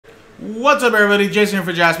What's up, everybody? Jason here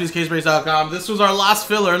for JaspysCaseBreaks.com. This was our last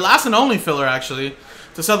filler, last and only filler, actually,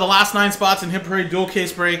 to sell the last 9 spots in Hit Parade Dual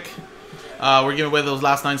Case Break. We're giving away those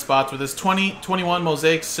last 9 spots with this 2021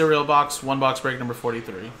 Mosaic Cereal Box, 1-box break number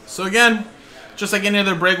 43. So again, just like any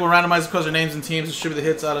other break, we'll randomize because their names and teams, distribute the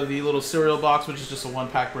hits out of the little cereal box, which is just a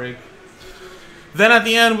 1-pack break. Then at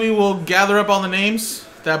the end, we will gather up all the names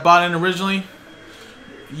that bought in originally,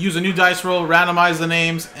 use a new dice roll, randomize the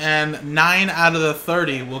names, and 9 out of the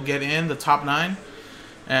 30 will get in, the top 9.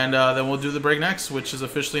 And then we'll do the break next, which is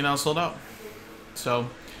officially now sold out. So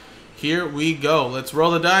here we go. Let's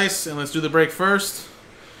roll the dice, and let's do the break first.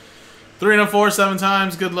 3 and a 4, 7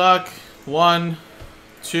 times. Good luck. 1,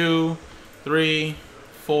 2, 3,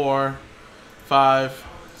 4, 5,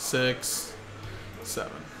 6,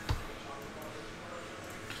 7.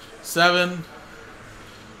 7.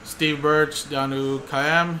 Steve Birch down to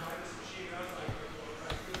Kayam.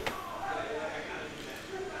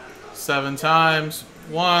 7 times.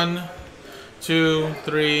 1, 2,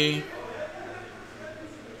 3,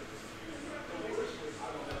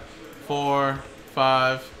 4,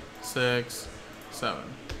 5, 6, 7.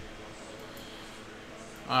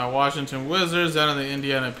 Washington Wizards down to the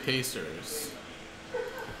Indiana Pacers.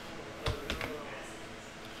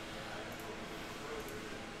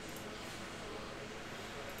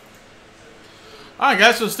 Alright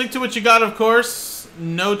guys, so stick to what you got, of course.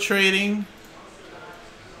 No trading.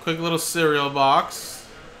 Quick little cereal box.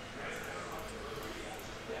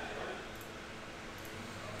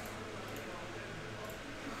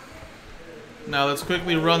 Now let's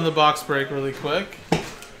quickly run the box break really quick.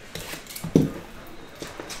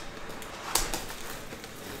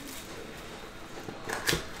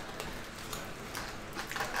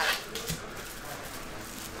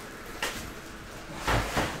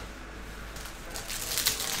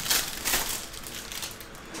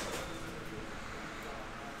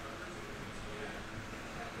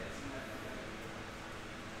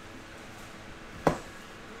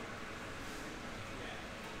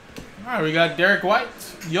 Alright, we got Derek White,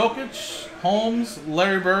 Jokic, Holmes,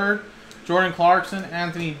 Larry Bird, Jordan Clarkson,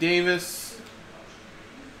 Anthony Davis,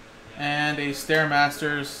 and a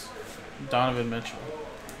Stairmasters, Donovan Mitchell.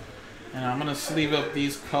 And I'm going to sleeve up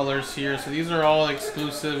these colors here. So these are all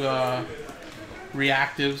exclusive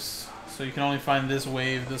reactives. So you can only find this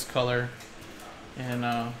wave, this color, in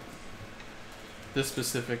this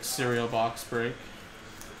specific cereal box break.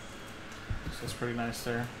 So it's pretty nice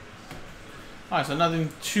there. Alright, so nothing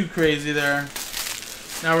too crazy there.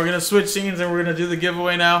 Now we're going to switch scenes and we're going to do the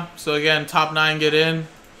giveaway now. So again, top 9 get in.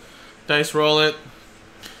 Dice roll it.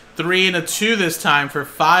 3 and a 2 this time for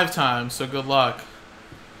 5 times, so good luck.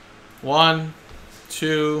 1,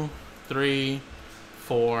 2, 3,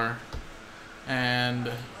 4, and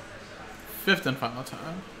 5th and final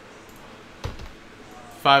time.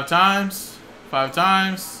 5 times. 5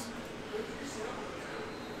 times.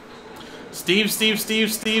 Steve,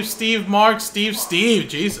 Mark, Steve.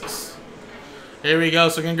 Jesus. Here we go.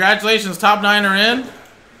 So congratulations. Top 9 are in.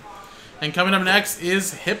 And coming up next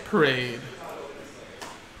is Hit Parade.